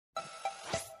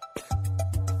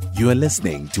You are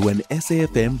listening to an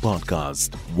SAFM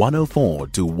podcast, 104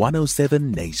 to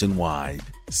 107 nationwide.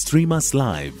 Stream us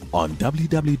live on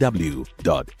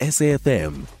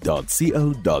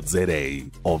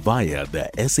www.safm.co.za or via the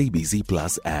SABC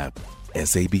Plus app.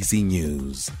 SABC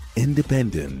News,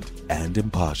 independent and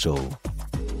impartial.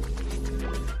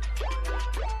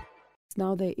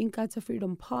 Now, the Inkatha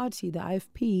Freedom Party, the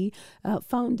IFP,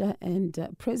 founder and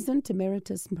President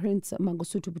Emeritus Prince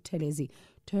Mangosuthu Buthelezi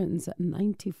turns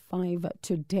 95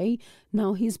 today.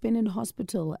 Now, he's been in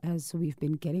hospital, as we've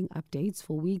been getting updates,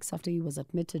 for weeks after he was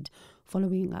admitted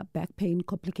following back pain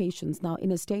complications. Now,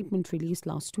 in a statement released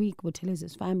last week,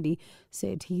 Buthelezi's family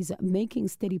said he's making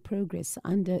steady progress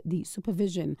under the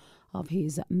supervision of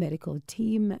his medical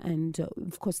team. And,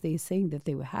 of course, they're saying that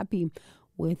they were happy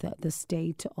with the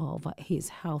state of his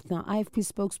health. Now, IFP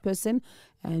spokesperson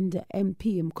and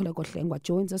MP Mkhuleko Hlengwa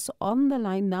joins us on the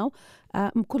line now.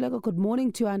 Mkhuleko, good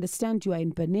morning to you. I understand you are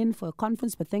in Benin for a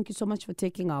conference, but thank you so much for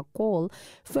taking our call.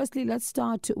 Firstly, let's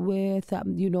start with,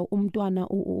 Umntwana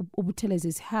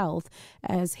Ubuthelezi's health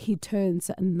as he turns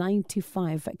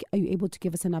 95. Are you able to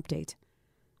give us an update?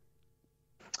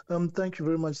 Thank you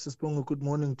very much, Sispongo. Good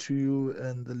morning to you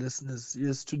and the listeners.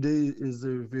 Yes, today is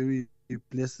a very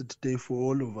blessed day for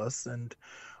all of us, and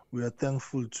we are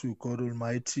thankful to God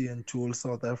Almighty and to all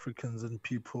South Africans and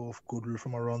people of goodwill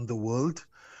from around the world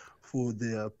for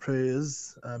their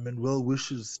prayers and well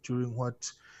wishes during what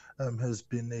has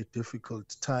been a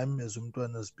difficult time as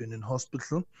Umntwana has been in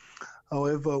hospital.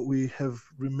 However, we have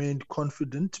remained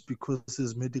confident because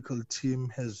his medical team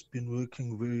has been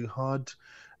working very hard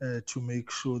to make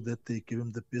sure that they give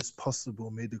him the best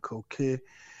possible medical care,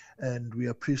 and we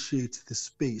appreciate the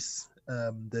space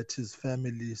that his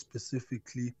family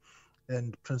specifically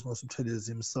and Prince Mangosuthu Buthelezi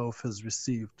himself has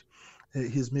received.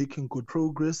 He's making good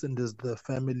progress, and as the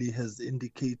family has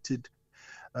indicated,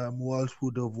 whilst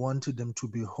would have wanted him to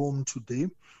be home today,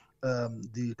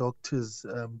 the doctors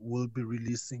will be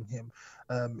releasing him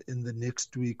in the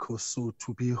next week or so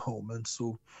to be home. And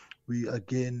so we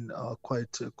again are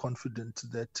quite confident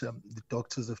that the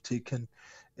doctors have taken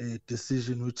a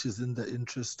decision which is in the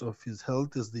interest of his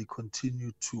health as they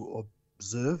continue to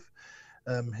observe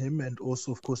him, and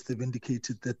also, of course, they've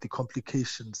indicated that the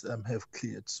complications have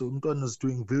cleared. So Umntwana is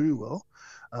doing very well,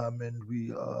 and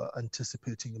we are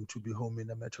anticipating him to be home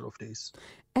in a matter of days.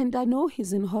 And I know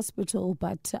he's in hospital,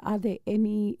 but are there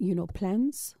any,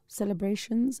 plans,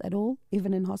 celebrations at all,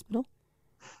 even in hospital?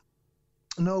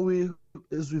 No,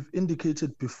 as we've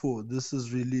indicated before, this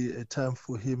is really a time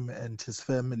for him and his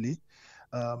family,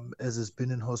 as has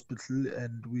been in hospital,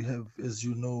 and we have, as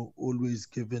you know, always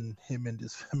given him and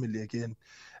his family again,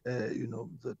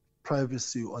 the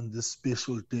privacy on this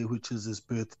special day, which is his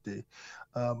birthday.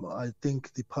 I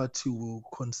think the party will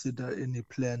consider any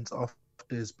plans after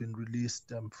has been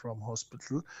released from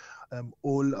hospital.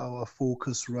 All our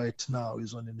focus right now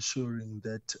is on ensuring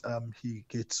that he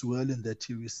gets well and that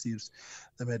he receives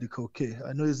the medical care.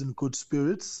 I know he's in good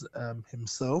spirits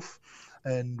himself,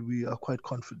 and we are quite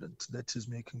confident that he's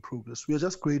making progress. We are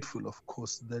just grateful, of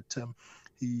course, that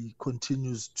he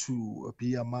continues to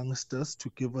be amongst us to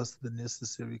give us the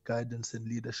necessary guidance and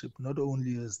leadership, not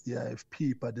only as the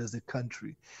IFP, but as a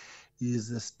country. He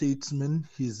is a statesman,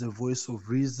 he is a voice of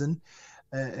reason,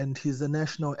 and he's a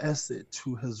national asset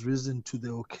who has risen to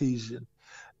the occasion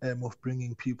of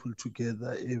bringing people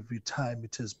together every time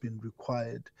it has been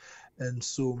required. And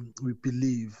so we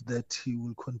believe that he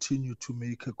will continue to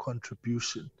make a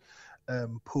contribution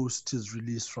post his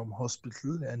release from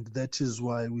hospital, and that is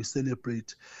why we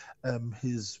celebrate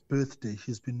his birthday.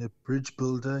 He's been a bridge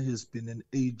builder, he's been an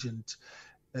agent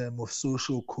of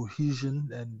social cohesion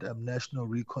and national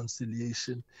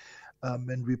reconciliation,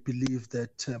 and we believe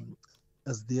that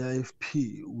as the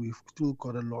IFP, we've still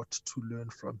got a lot to learn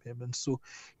from him. And so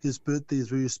his birthday is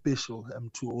very special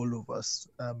to all of us.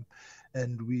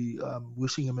 And we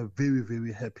wishing him a very,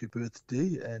 very happy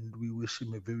birthday, and we wish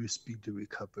him a very speedy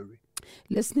recovery.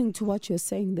 Listening to what you're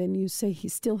saying, then you say he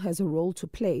still has a role to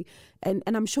play, and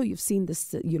I'm sure you've seen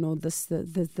this,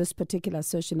 this particular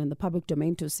assertion in the public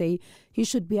domain to say he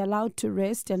should be allowed to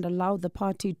rest and allow the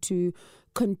party to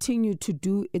continue to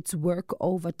do its work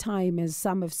over time. As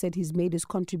some have said, he's made his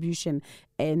contribution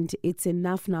and it's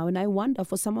enough now. And I wonder,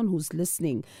 for someone who's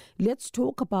listening, let's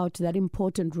talk about that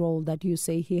important role that you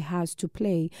say he has to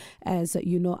play as,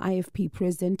 IFP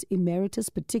President Emeritus,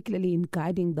 particularly in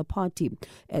guiding the party.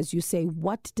 As you say,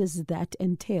 what does that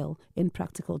entail in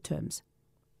practical terms?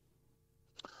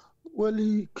 Well,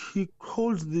 he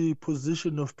holds the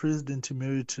position of President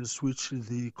Emeritus, which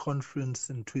the conference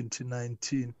in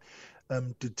 2019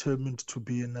 determined to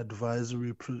be an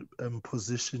advisory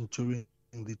position during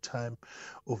the time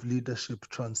of leadership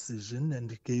transition,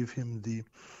 and gave him the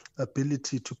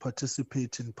ability to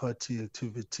participate in party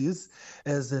activities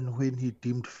as and when he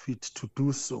deemed fit to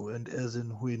do so, and as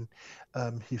and when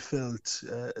he felt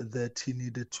that he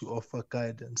needed to offer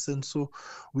guidance. And so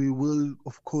we will,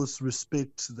 of course,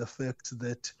 respect the fact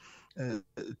that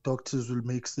doctors will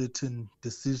make certain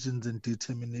decisions and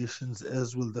determinations,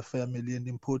 as will the family, and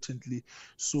importantly,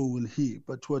 so will he.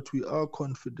 But what we are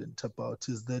confident about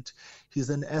is that he's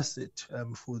an asset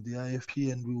for the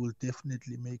IFP, and we will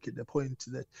definitely make it a point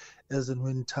that as and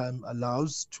when time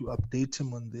allows, to update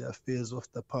him on the affairs of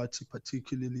the party,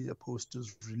 particularly a post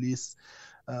his release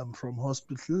from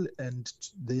hospital, and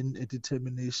then a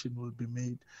determination will be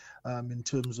made in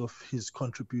terms of his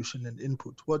contribution and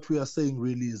input. What we are saying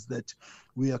really is that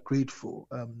we are grateful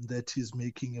that he's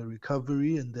making a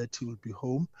recovery and that he will be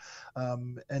home.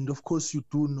 And of course, you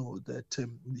do know that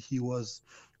he was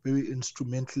very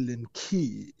instrumental and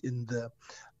key in the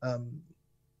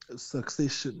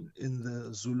succession in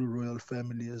the Zulu royal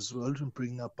family as well, to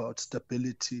bring about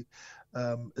stability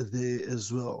there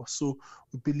as well. So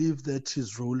we believe that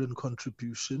his role and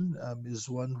contribution is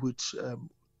one which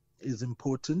is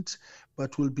important,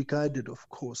 but will be guided, of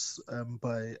course,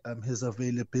 by his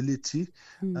availability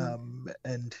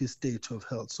and his state of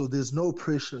health. So there's no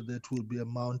pressure that will be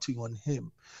mounting on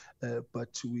him,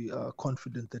 but we are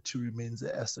confident that he remains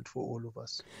an asset for all of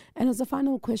us. And as a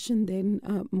final question then,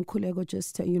 Mkhuleko, just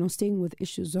staying with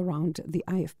issues around the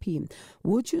IFP,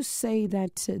 would you say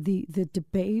that the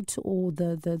debate or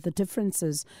the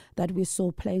differences that we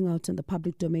saw playing out in the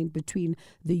public domain between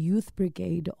the youth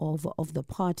brigade of the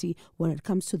party when it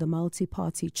comes to the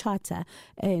multi-party charter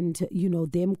and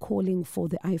them calling for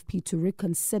the IFP to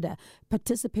reconsider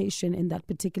participation in that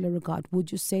particular regard,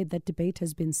 would you say that debate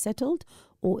has been settled,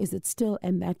 or is it still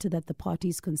a matter that the party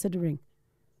is considering?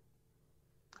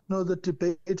 No, the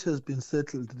debate has been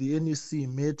settled. The NEC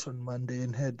met on Monday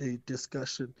and had a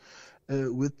discussion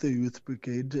with the Youth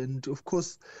Brigade. And of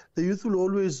course, the youth will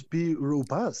always be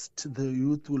robust. The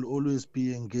youth will always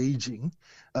be engaging,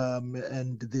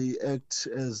 and they act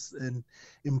as an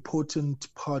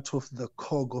important part of the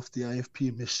cog of the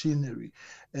IFP machinery.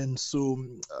 And so,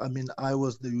 I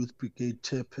was the Youth Brigade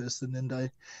chairperson, and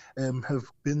I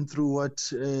have been through what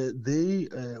they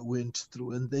went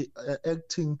through, and they are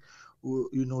acting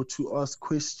to ask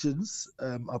questions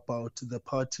about the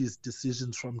party's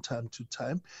decisions from time to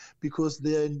time, because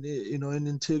they're an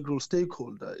integral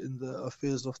stakeholder in the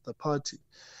affairs of the party.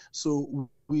 So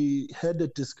we had a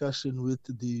discussion with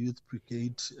the Youth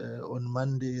Brigade on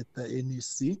Monday at the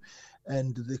NEC,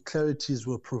 and the clarities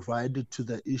were provided to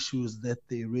the issues that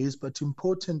they raised. But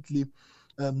importantly,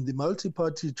 the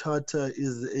multi-party charter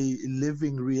is a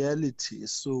living reality.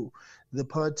 So the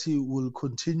party will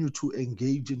continue to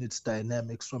engage in its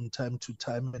dynamics from time to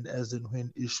time and as and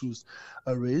when issues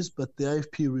are raised. But the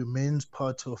IFP remains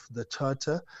part of the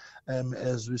charter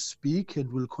as we speak,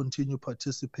 and will continue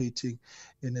participating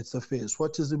in its affairs.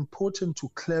 What is important to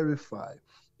clarify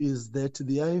is that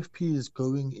the IFP is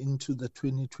going into the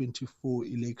 2024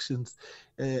 elections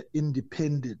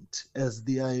independent as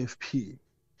the IFP.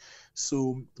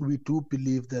 So we do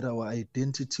believe that our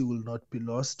identity will not be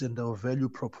lost, and our value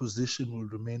proposition will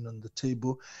remain on the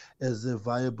table as a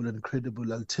viable and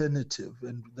credible alternative.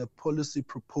 And the policy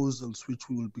proposals, which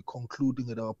we will be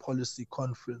concluding at our policy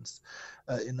conference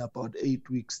in about 8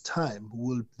 weeks' time,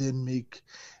 will then make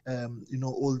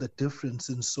all the difference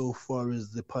insofar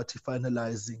as the party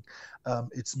finalizing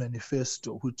its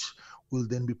manifesto, which will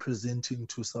then be presenting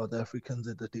to South Africans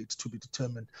at a date to be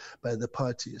determined by the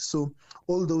party. So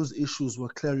all those issues were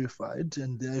clarified,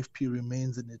 and the IFP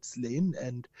remains in its lane.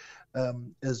 And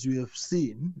as you have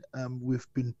seen, we've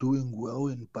been doing well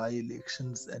in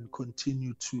by-elections and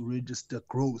continue to register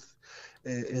growth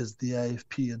as the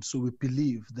IFP. And so we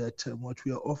believe that what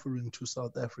we are offering to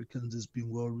South Africans is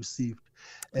being well received,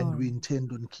 and we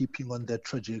intend on keeping on that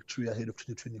trajectory ahead of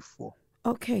 2024.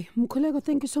 Okay, Mkhuleko,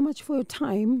 thank you so much for your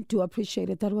time. Do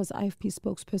appreciate it. That was IFP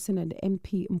spokesperson and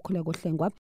MP Mkhuleko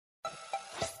Hlengwa.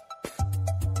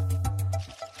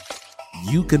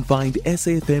 You can find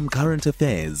SAFM Current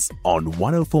Affairs on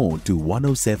 104 to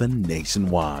 107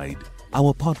 nationwide.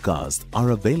 Our podcasts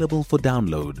are available for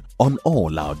download on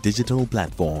all our digital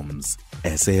platforms.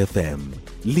 SAFM,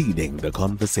 leading the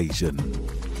conversation.